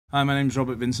Hi, my name's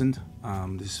Robert Vincent.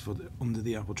 This is for Under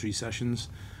the Apple Tree Sessions.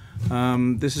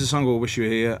 This is a song called Wish You Were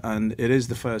Here, and it is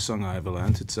the first song I ever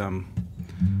learnt. It's I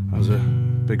was a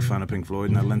big fan of Pink Floyd,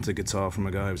 and I lent a guitar from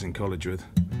a guy I was in college with.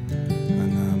 And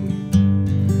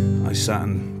I sat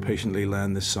and patiently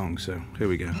learned this song, so here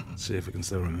we go. Let's see if I can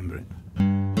still remember it.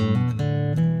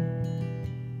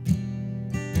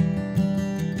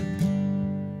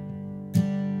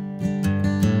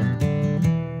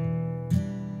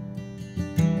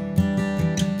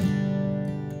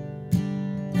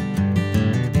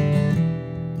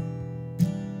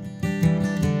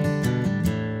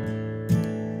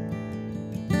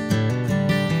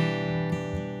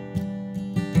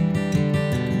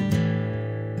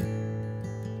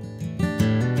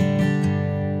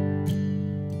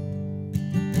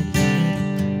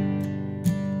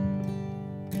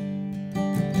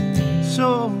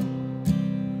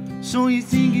 So you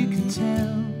think you can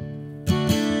tell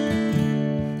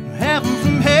heaven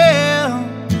from hell,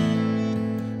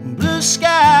 blue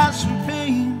skies from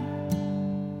pain?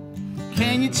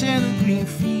 Can you tell a green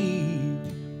field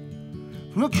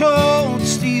from a cold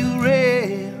steel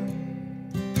rail,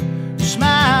 a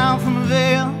smile from a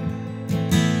veil?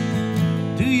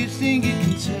 Do you think you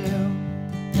can tell?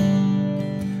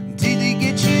 Did they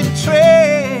get you to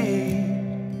trade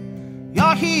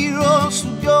your heroes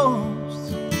for ghosts?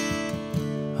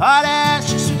 Hot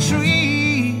ashes for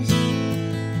trees,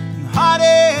 and hot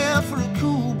air for a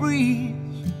cool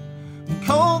breeze, and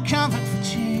cold comfort for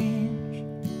change.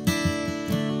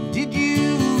 Did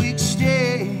you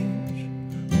exchange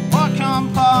walk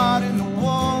on part in the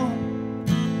wall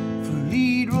for a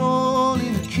lead role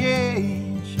in a cage?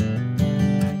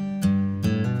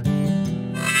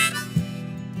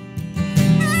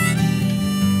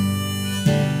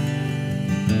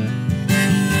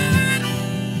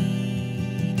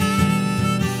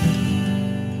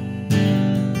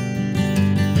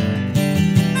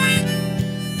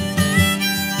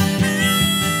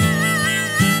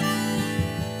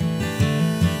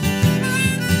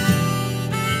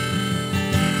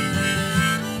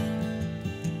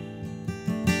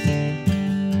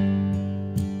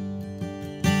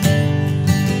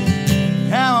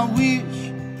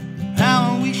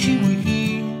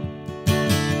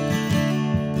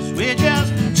 We're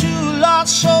just two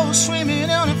lost souls swimming in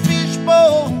a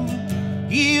fishbowl,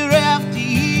 year after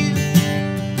year,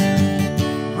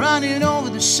 running over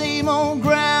the same old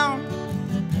ground.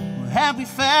 Well, have we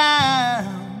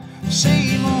found the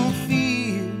same old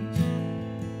fears?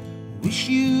 Wish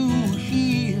you